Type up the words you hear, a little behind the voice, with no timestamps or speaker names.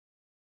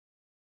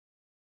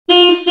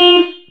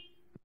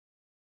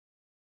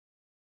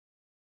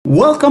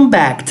Welcome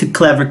back to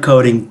Clever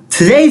Coding.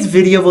 Today's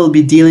video will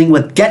be dealing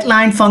with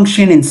Getline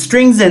Function in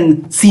strings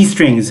and C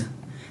strings.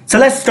 So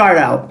let's start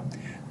out.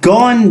 Go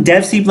on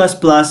Dev C++,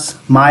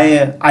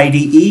 my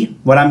IDE,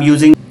 what I'm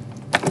using.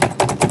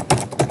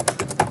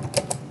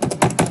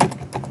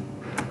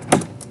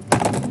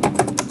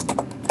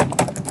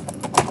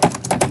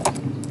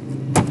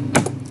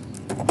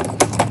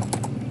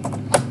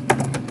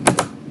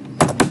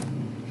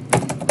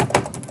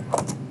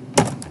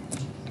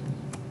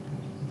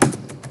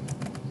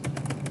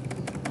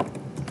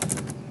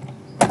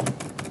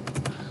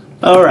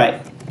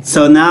 Alright,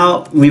 so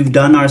now we've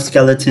done our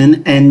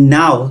skeleton, and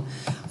now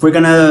we're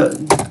gonna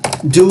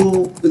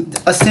do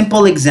a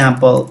simple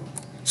example.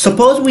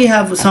 Suppose we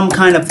have some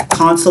kind of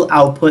console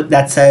output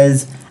that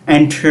says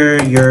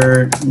enter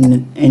your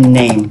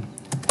name,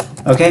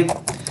 okay?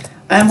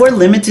 And we're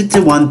limited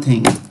to one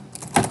thing.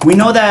 We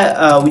know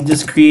that we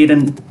just create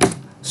a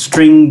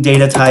string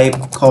data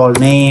type called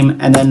name,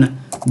 and then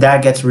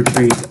that gets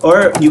retrieved.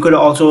 Or you could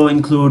also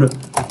include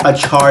a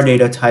char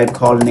data type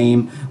called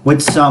name with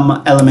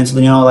some elements,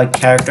 you know, like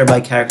character by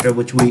character,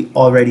 which we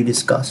already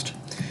discussed.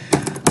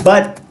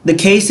 But the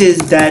case is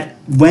that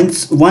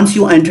once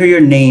you enter your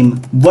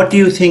name, what do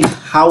you think,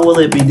 how will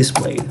it be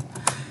displayed?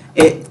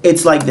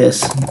 It's like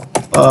this,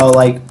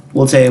 like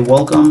we'll say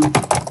welcome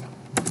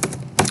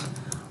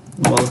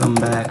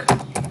back,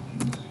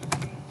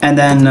 and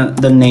then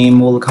the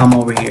name will come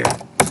over here.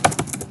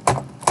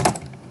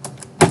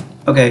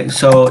 Okay,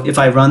 so if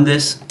I run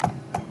this,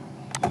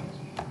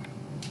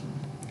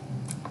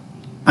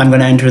 I'm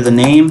gonna enter the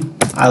name.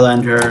 I'll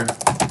enter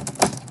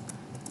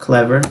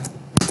Clever,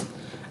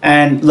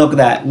 and look at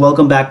that,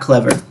 welcome back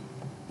Clever.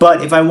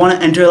 But if I want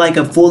to enter like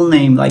a full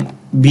name, like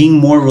being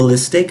more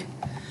realistic,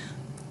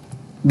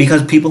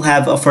 because people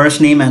have a first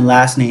name and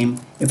last name,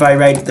 if I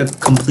write the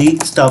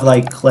complete stuff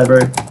like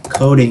Clever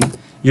Coding,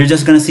 you're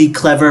just gonna see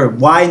Clever.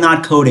 Why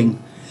not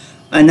coding?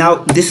 And now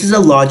this is a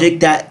logic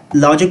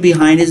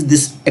behind is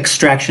this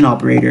extraction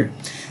operator.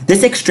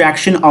 This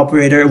extraction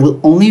operator will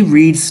only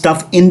read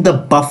stuff in the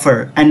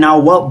buffer. And now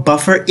what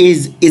buffer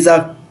is it's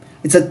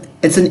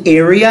an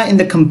area in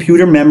the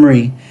computer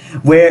memory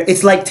where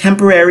it's like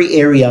temporary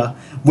area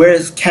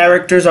where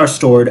characters are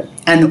stored.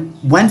 And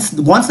once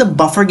the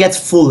buffer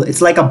gets full,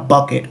 it's like a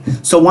bucket.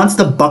 So once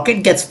the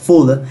bucket gets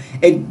full,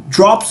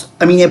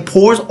 it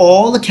pours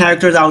all the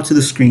characters out to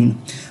the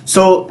screen.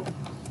 So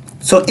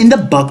in the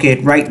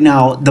bucket right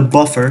now, the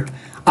buffer,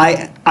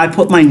 I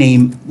put my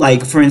name,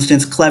 like for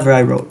instance Clever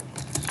I wrote.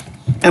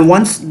 And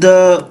once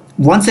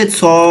it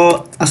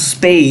saw a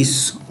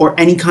space or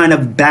any kind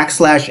of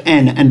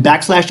 \n, and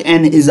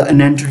 \n is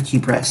an enter key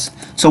press.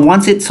 So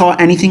once it saw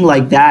anything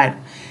like that,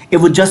 it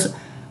would just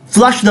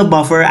flush the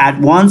buffer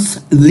at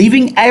once,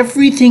 leaving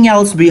everything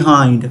else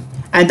behind.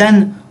 And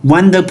then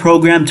when the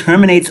program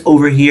terminates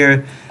over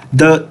here,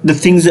 the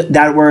things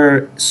that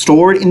were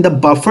stored in the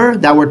buffer,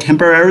 that were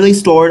temporarily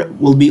stored,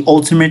 will be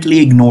ultimately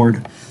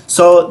ignored.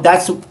 So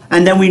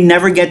and then we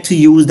never get to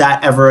use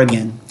that ever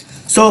again.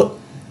 So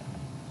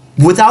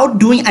without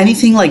doing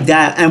anything like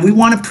that, and we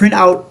want to print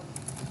out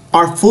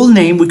our full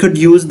name, we could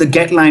use the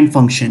Getline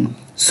function.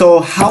 So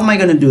how am I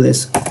going to do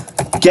this?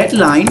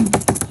 Getline.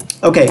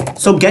 Okay,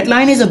 so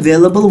Getline is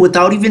available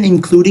without even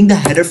including the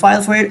header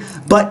file for it,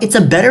 but it's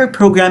a better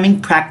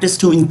programming practice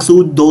to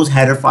include those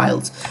header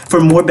files for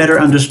more better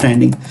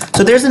understanding.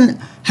 So there's a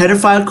header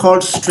file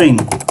called string.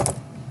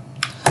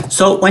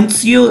 So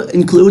once you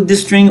include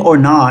this string or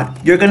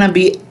not, you're going to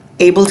be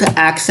able to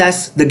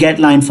access the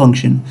Getline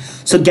function.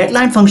 So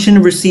Getline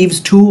function receives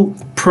two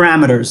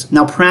parameters.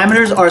 Now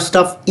parameters are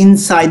stuff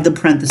inside the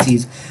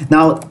parentheses.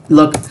 Now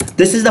look,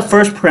 this is the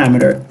first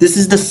parameter. This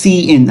is the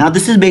cin. Now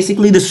this is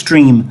basically the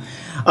stream.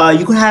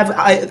 You could have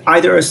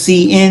either a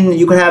cin,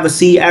 you could have a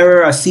c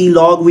error, a c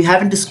log. We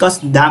haven't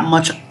discussed that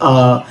much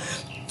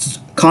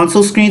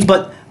console screens,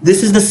 but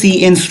this is the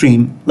cin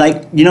stream.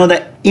 Like, you know,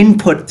 the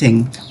input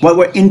thing, what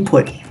we're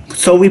input.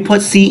 So we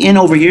put cin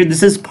over here.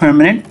 This is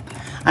permanent,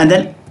 and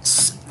then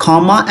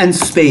comma and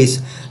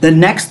space. The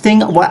next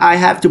thing what I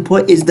have to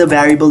put is the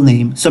variable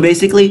name. So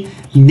basically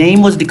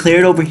name was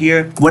declared over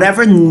here.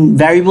 Whatever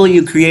variable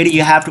you created,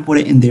 you have to put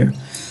it in there.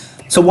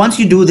 So once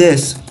you do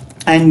this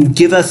and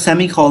give a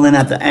semicolon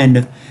at the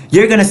end,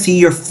 you're gonna see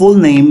your full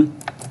name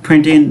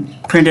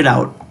printed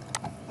out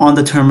on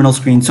the terminal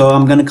screen. So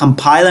I'm gonna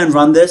compile and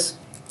run this,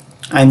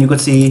 and you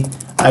could see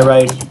I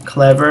write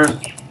Clever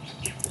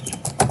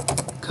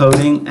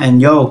Coding,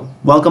 and yo,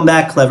 welcome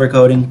back Clever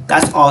Coding.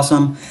 That's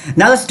awesome.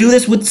 Now let's do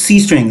this with C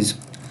strings.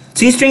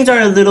 C strings are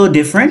a little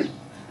different.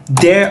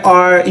 They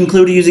are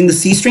included using the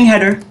C string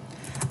header,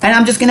 and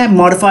I'm just gonna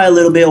modify a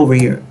little bit over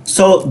here.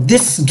 So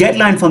this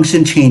Getline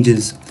function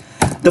changes.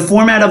 The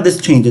format of this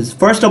changes.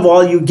 First of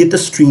all, you get the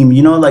stream,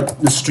 you know, like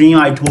the stream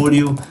I told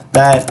you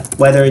that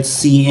whether it's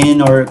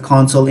cin or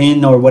console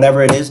in or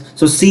whatever it is.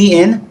 So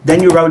cin,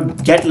 then you wrote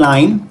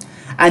Getline,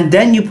 and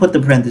then you put the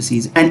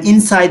parentheses, and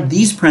inside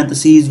these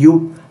parentheses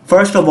you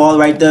first of all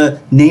write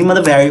the name of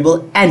the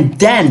variable and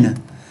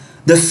then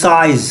the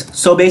size.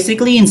 So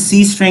basically in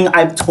C string,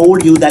 I've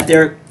told you that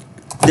there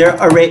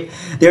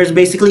There's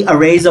basically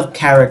arrays of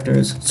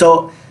characters.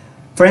 So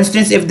for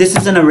instance, if this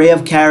is an array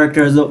of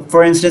characters,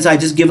 for instance, I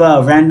just give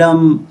a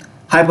random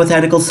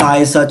hypothetical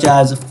size such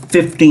as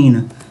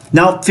 15.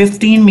 Now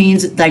 15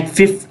 means like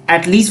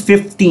at least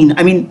 15.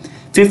 I mean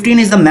 15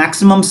 is the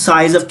maximum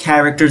size of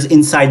characters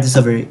inside this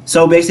array.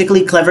 So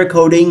basically clever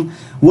coding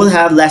will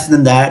have less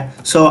than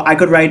that. So I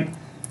could write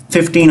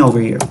 15 over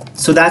here.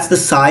 So that's the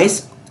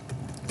size,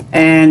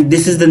 and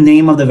this is the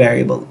name of the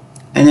variable.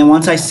 And then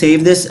once I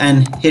save this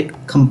and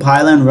hit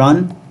compile and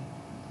run,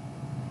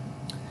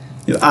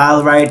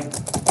 I'll write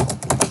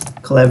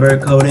clever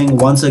coding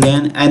once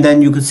again, and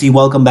then you could see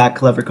welcome back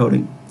clever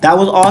coding. That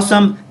was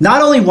awesome.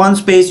 Not only one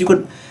space, you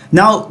could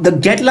now the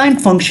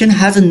getline function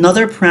has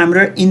another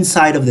parameter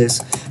inside of this.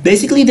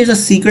 Basically there's a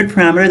secret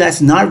parameter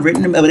that's not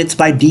written, but it's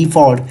by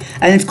default,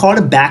 and it's called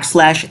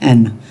a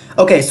 \n.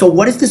 Okay, so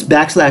what is this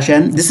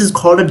 \n? This is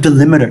called a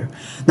delimiter.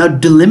 Now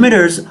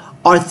delimiters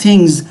are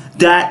things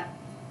that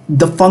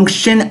the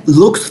function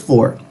looks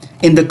for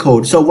in the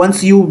code. So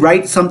once you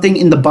write something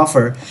in the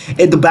buffer,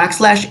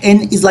 the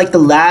 \n is like the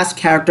last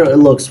character it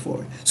looks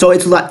for. So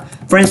it's like,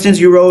 for instance,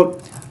 you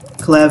wrote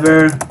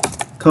clever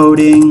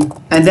coding,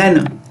 and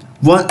then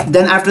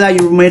after that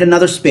you made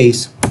another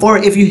space. Or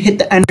if you hit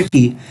the enter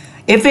key,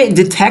 if it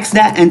detects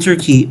that enter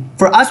key,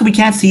 for us we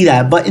can't see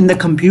that, but in the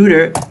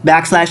computer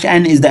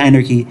 \n is the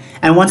enter key,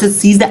 and once it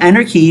sees the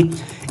enter key,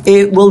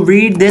 it will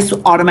read this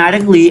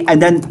automatically,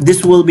 and then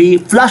this will be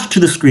flushed to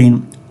the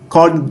screen,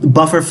 called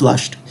buffer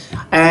flushed.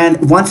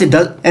 And once it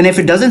does, and if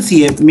it doesn't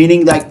see it,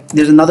 meaning like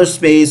there's another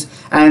space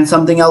and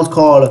something else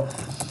called,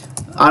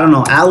 I don't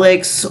know,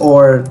 Alex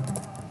or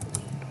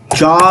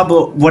job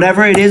or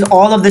whatever it is,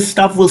 all of this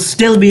stuff will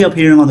still be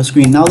appearing on the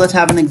screen. Now let's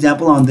have an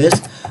example on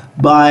this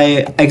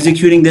by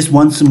executing this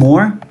once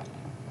more.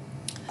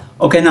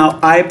 Okay, now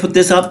I put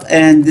this up,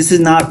 and this is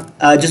not,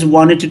 I just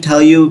wanted to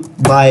tell you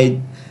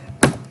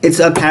it's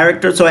a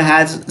character, so it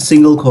has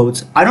single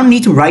quotes. I don't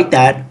need to write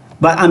that,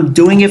 but I'm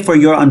doing it for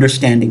your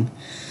understanding.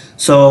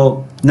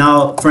 So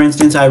now, for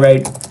instance, I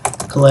write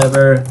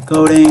clever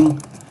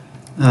coding,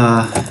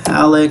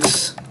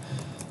 Alex,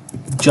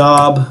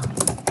 job,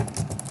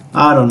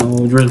 I don't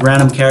know, just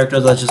random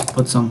characters, let's just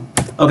put some.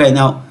 Okay,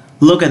 now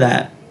look at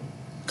that.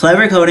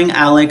 Clever coding,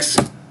 Alex,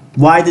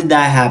 why did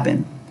that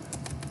happen?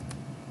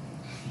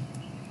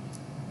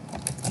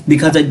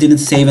 Because I didn't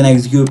save and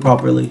execute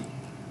properly.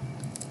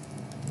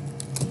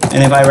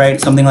 And if I write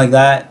something like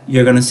that,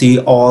 you're gonna see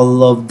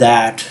all of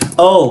that.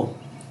 Oh,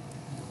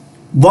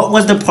 what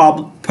was the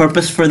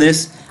purpose for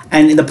this?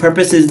 And the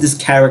purpose is this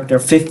character,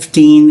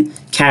 15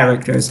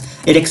 characters.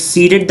 It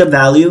exceeded the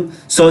value,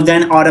 so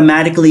then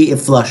automatically it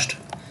flushed.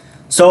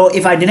 So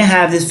if I didn't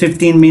have this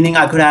 15, meaning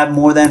I could have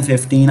more than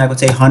 15, I could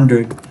say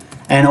 100.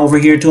 And over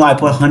here too, I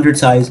put 100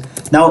 size.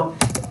 Now,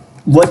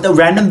 what the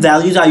random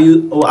values I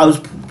was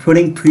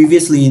putting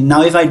previously,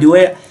 now if I do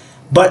it,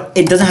 but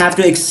it doesn't have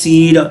to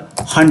exceed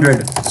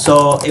 100.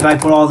 So if I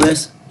put all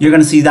this, you're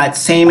gonna see that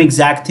same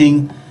exact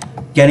thing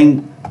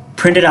getting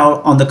printed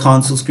out on the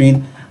console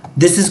screen.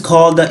 This is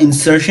called the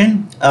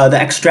insertion, the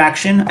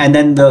extraction, and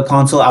then the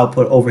console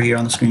output over here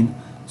on the screen.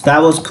 So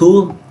that was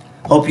cool.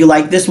 Hope you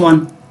like this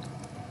one.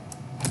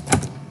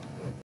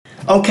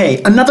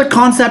 Okay, another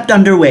concept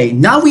underway.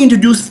 Now we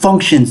introduce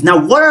functions.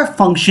 Now what are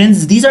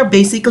functions? These are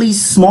basically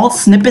small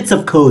snippets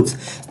of codes,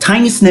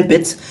 tiny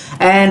snippets,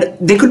 and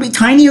they could be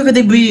tiny or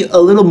they could be a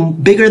little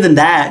bigger than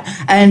that,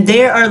 and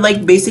they are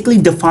like basically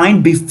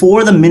defined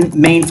before the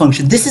main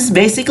function. This is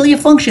basically a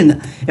function.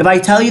 If I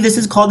tell you this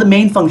is called the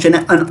main function,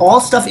 and all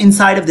stuff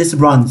inside of this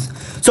runs.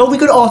 So we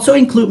could also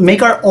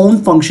make our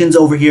own functions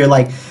over here,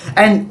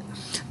 and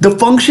the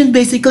function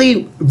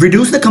basically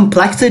reduce the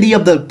complexity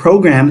of the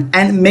program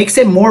and makes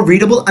it more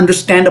readable,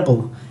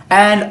 understandable,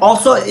 and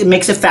also it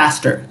makes it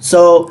faster.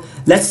 So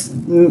let's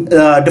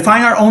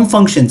define our own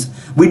functions.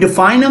 We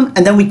define them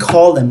and then we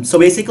call them. So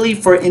basically,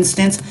 for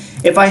instance,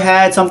 if I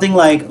had something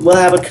like, we'll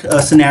have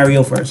a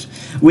scenario first.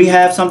 We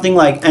have something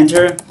like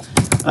enter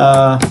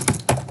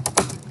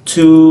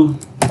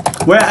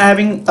we're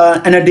having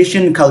an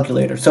addition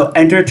calculator. So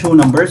enter two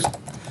numbers,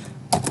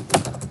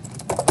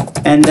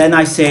 and then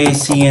I say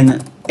C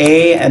and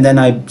A, and then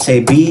I say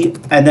B,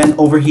 and then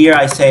over here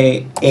I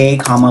say A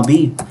comma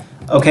B.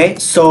 Okay,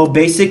 so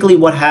basically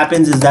what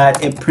happens is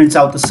that it prints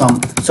out the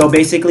sum. So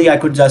basically I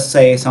could just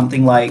say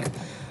something like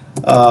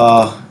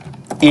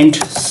int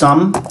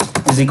sum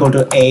is equal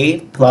to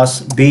A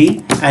plus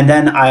B, and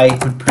then I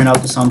could print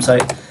out the sum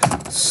side,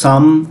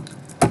 sum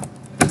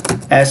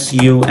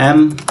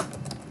sum,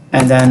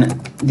 and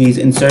then these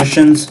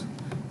insertions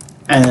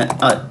and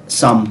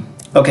sum.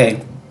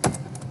 Okay.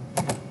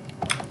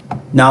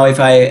 Now if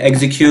I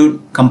execute,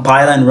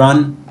 compile and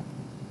run,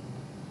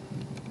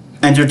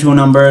 enter two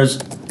numbers,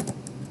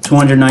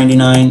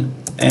 299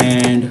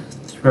 and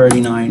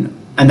 39,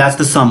 and that's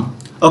the sum.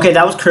 Okay,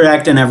 that was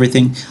correct and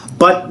everything.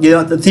 But you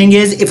know, the thing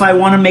is, if I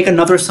want to make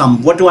another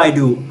sum, what do?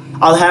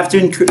 I'll have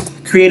to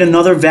create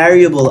another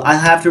variable. I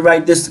have to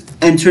write this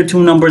enter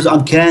two numbers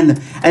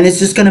again, and it's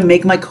just gonna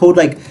make my code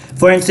like,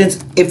 for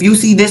instance, if you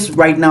see this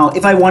right now,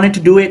 if I wanted to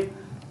do it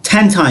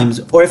 10 times,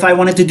 or if I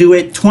wanted to do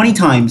it 20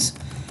 times,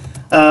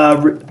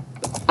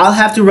 I'll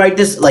have to write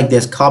this like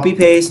this: copy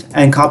paste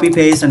and copy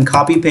paste and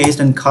copy paste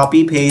and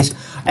copy paste,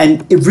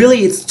 and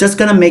it's just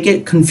gonna make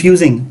it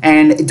confusing,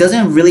 and it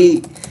doesn't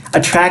really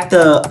attract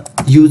the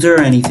user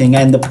or anything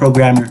and the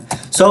programmer.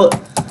 So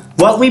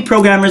what we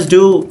programmers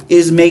do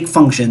is make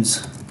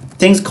functions,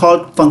 things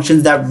called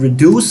functions that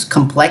reduce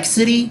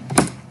complexity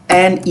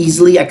and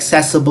easily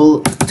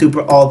accessible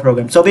to all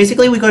programs. So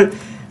basically we could,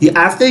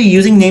 after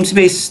using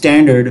namespace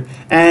standard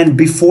and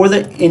before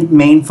the int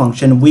main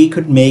function, we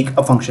could make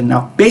a function.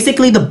 Now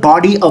basically the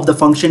body of the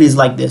function is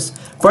like this.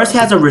 First it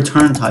has a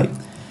return type.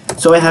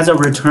 So it has a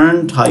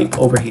return type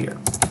over here.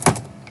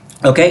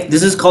 Okay,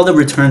 this is called a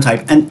return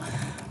type. And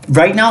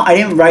right now I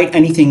didn't write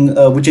anything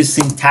which is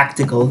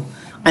syntactical.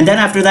 And then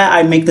after that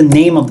I make the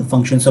name of the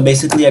function. So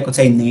basically I could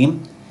say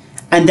name.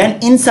 And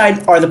then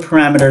inside are the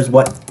parameters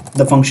what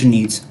the function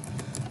needs.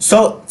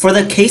 So for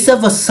the case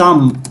of a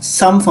sum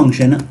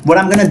function, what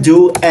I'm gonna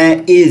do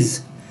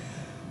is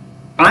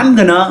I'm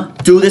gonna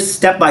do this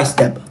step by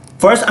step.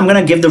 First, I'm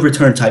gonna give the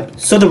return type.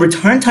 So the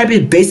return type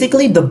is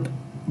basically the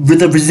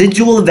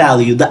residual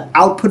value, the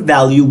output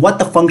value, what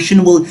the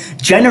function will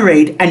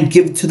generate and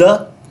give to the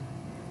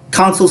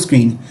console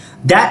screen.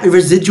 That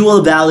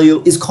residual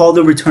value is called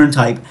the return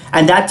type,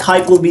 and that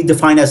type will be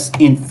defined as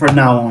int from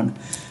now on.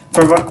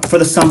 For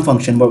the sum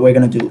function, what we're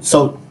gonna do.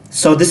 So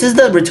this is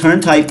the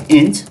return type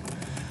int.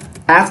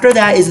 After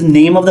that is the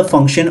name of the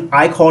function.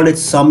 I called it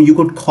sum. You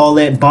could call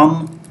it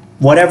bum,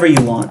 whatever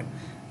you want.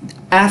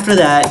 After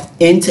that,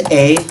 int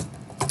a,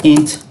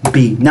 int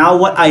b. Now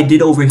what I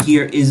did over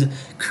here is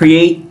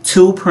create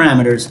two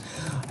parameters.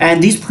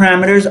 And these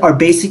parameters are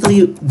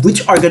basically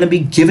which are going to be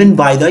given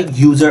by the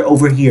user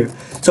over here.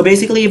 So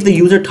basically if the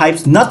user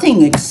types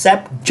nothing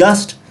except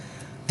just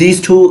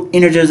these two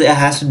integers, it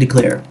has to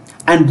declare.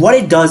 And what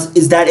it does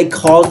is that it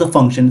calls the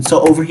function.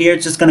 So over here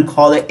it's just going to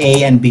call it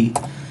a and b.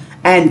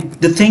 And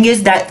the thing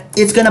is that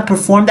it's going to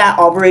perform that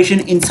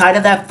operation inside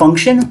of that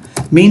function,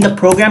 meaning the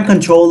program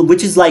control,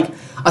 which is like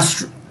a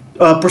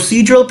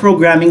procedural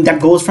programming that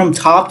goes from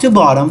top to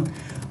bottom,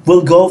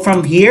 will go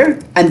from here,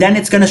 and then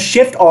it's going to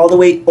shift all the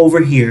way over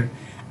here.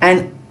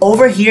 And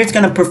over here it's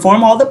going to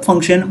perform all the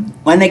function.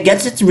 When it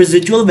gets its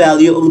residual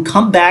value, it will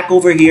come back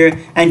over here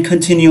and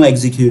continue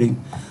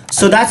executing.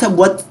 So that's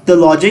what the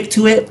logic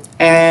to it.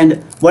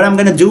 And what I'm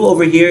going to do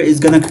over here is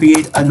going to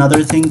create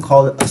another thing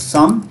called a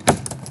sum.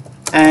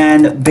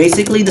 And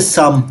basically the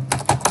sum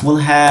will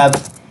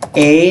have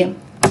a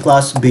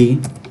plus b,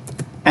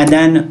 and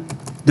then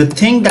the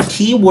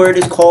keyword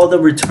is called the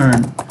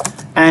return,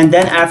 and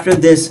then after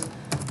this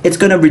it's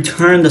going to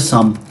return the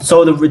sum.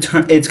 So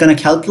it's going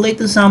to calculate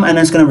the sum and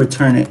it's going to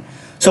return it.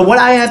 So what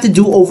I have to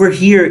do over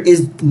here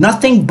is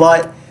nothing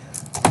but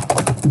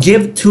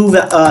give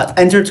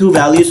enter two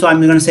values. So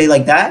I'm going to say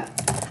like that,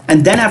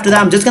 and then after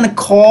that I'm just going to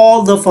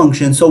call the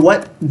function. So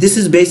what this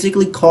is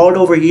basically called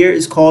over here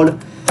is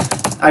called,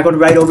 I could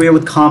write over here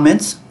with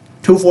comments,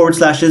 2 forward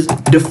slashes,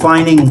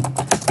 defining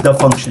the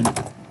function.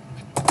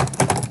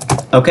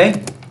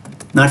 Okay?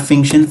 Not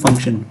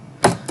function.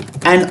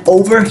 And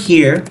over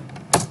here,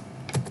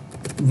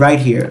 right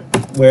here,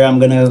 where I'm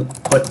going to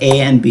put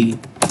a and b,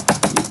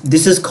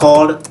 this is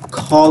called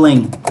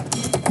calling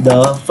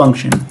the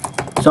function.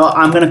 So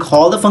I'm going to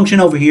call the function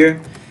over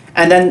here,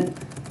 and then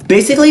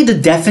basically the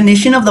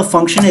definition of the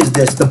function is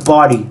this, the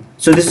body.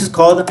 So this is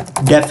called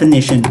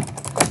definition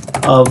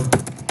of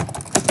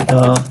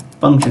the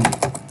function.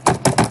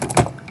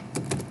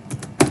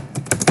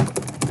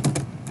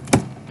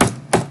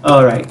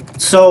 Alright,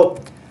 so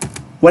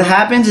what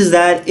happens is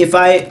that if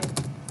I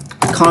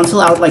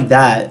console out like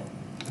that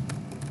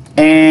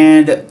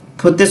and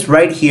put this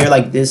right here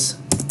like this,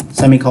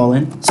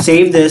 semicolon,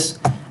 save this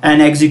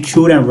and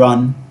execute and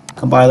run,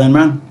 compile and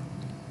run,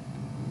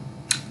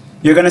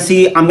 you're gonna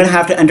see I'm gonna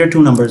have to enter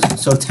two numbers.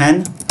 So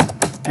 10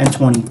 and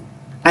 20,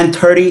 and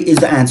 30 is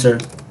the answer.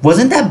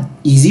 Wasn't that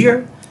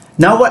easier?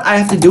 Now what I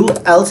have to do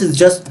else is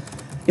just,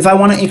 if I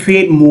want to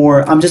create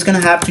more, I'm just going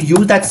to have to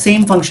use that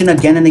same function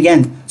again and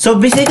again. So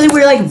basically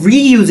we're like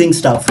reusing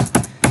stuff.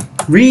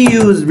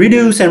 Reuse,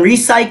 reduce, and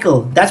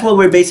recycle. That's what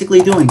we're basically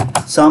doing.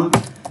 Sum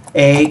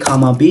a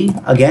comma b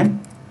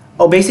again.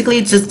 Oh, basically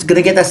it's just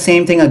going to get the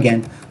same thing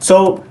again.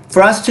 So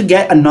for us to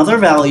get another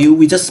value,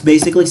 we just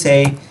basically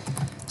say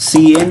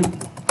cin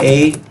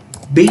a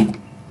b,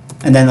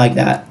 and then like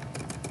that.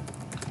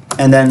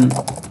 And then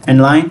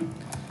end line.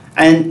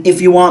 And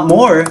if you want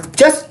more,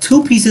 just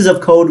two pieces of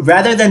code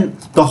rather than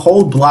the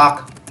whole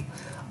block,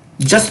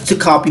 just to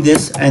copy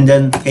this and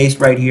then paste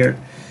right here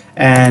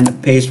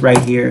and paste right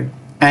here.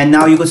 And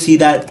now you can see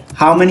that,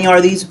 how many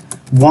are these?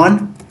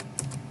 1,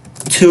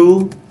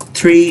 2,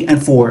 3,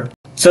 and 4.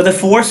 So the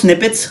 4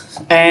 snippets,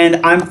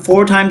 and I'm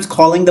 4 times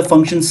calling the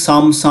function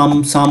sum,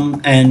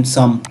 and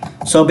sum.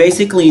 So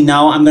basically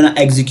now I'm gonna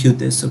execute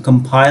this. So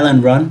compile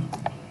and run.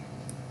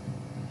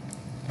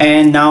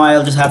 And now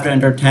I'll just have to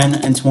enter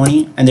 10 and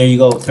 20, and there you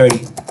go,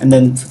 30. And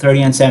then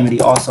 30 and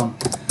 70, awesome.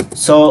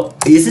 So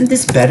isn't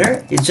this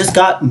better? It just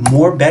got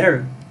more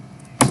better.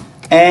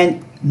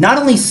 And not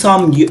only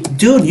sum,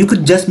 dude, you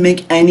could just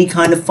make any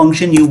kind of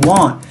function you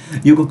want.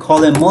 You could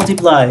call it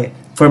multiply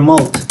for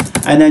mult,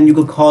 and then you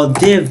could call it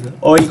div,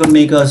 or you could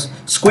make a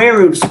square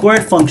root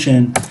squared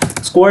function.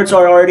 Squareds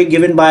are already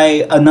given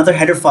by another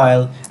header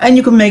file, and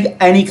you can make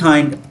any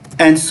kind,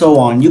 and so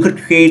on. You could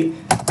create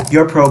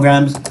your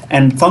programs,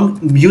 and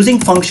using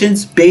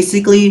functions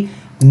basically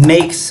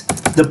makes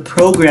the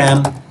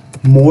program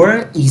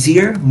more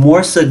easier,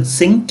 more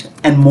succinct,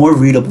 and more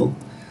readable.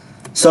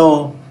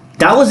 So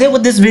that was it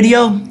with this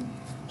video.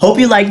 Hope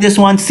you liked this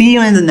one. See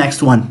you in the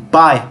next one.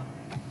 Bye.